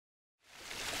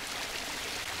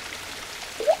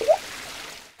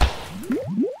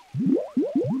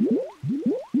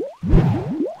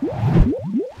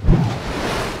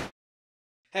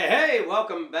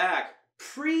welcome back.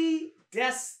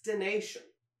 Predestination.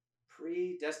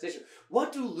 Predestination.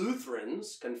 What do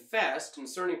Lutherans confess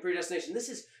concerning predestination? This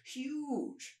is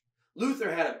huge.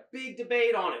 Luther had a big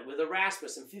debate on it with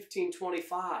Erasmus in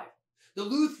 1525. The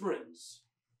Lutherans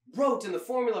wrote in the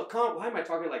Formula of Concord. Why am I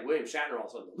talking like William Shatner all of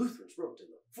a sudden? The Lutherans wrote in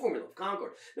the Formula of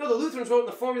Concord. No, the Lutherans wrote in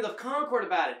the Formula of Concord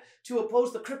about it to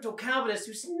oppose the crypto-Calvinists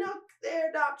who snuck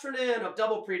their doctrine in of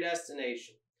double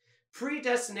predestination.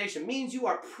 Predestination means you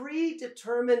are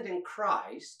predetermined in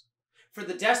Christ for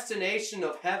the destination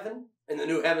of heaven and the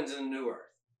new heavens and the new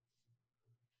earth.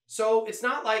 So it's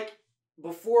not like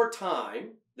before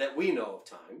time that we know of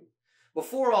time.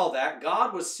 Before all that,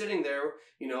 God was sitting there,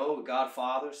 God,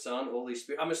 Father, Son, Holy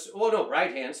Spirit.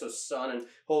 Right hand, so Son and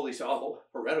Holy Spirit. Oh,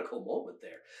 heretical moment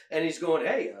there. And he's going,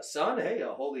 hey, Son, hey,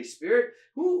 Holy Spirit,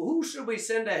 who should we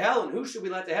send to hell and who should we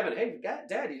let to heaven? Hey,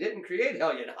 Dad, you didn't create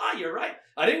hell yet. Ah, you're right.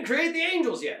 I didn't create the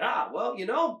angels yet. I've got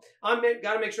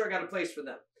to make sure I got a place for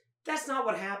them. That's not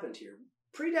what happened here.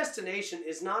 Predestination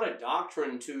is not a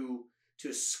doctrine to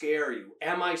scare you.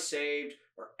 Am I saved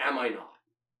or am I not?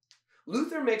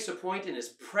 Luther makes a point in his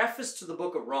preface to the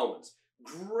book of Romans.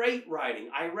 Great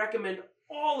writing. I recommend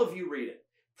all of you read it.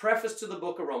 Preface to the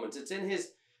book of Romans. It's in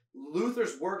his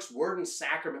Luther's Works, Word and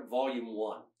Sacrament, Volume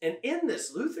 1. And in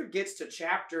this, Luther gets to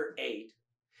chapter 8,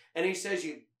 and he says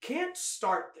you can't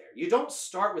start there. You don't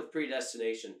start with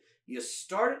predestination. You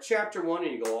start at chapter 1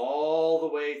 and you go all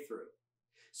the way through.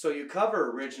 So you cover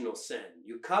original sin.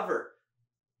 You cover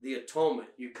the atonement.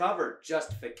 You cover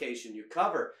justification. You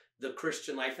cover the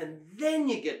Christian life, and then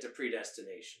you get to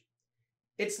predestination.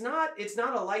 It's not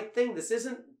a light thing. This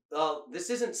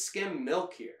isn't skim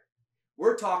milk here.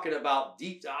 We're talking about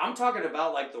deep. I'm talking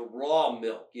about like the raw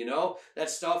milk, that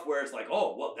stuff where it's like,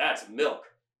 oh, well, that's milk.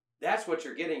 That's what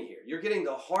you're getting here. You're getting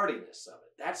the heartiness of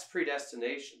it. That's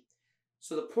predestination.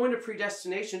 So the point of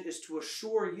predestination is to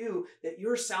assure you that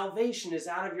your salvation is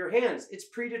out of your hands. It's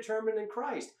predetermined in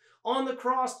Christ. On the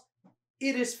cross,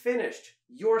 it is finished.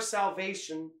 Your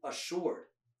salvation assured.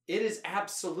 It is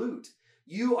absolute.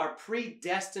 You are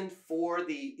predestined for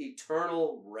the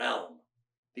eternal realm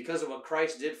because of what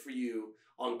Christ did for you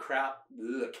on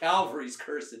Calvary's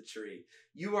cursed tree.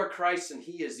 You are Christ and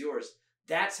he is yours.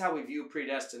 That's how we view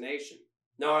predestination.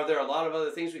 Now, are there a lot of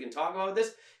other things we can talk about with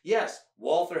this? Yes,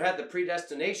 Walther had the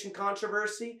predestination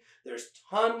controversy. There's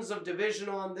tons of division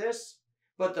on this.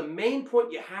 But the main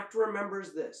point you have to remember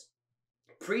is this.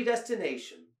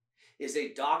 Predestination is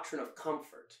a doctrine of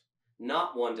comfort,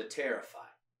 not one to terrify.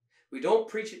 We don't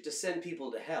preach it to send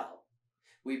people to hell.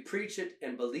 We preach it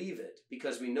and believe it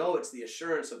because we know it's the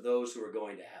assurance of those who are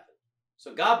going to heaven.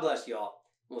 So God bless you all.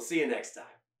 We'll see you next time.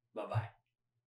 Bye-bye.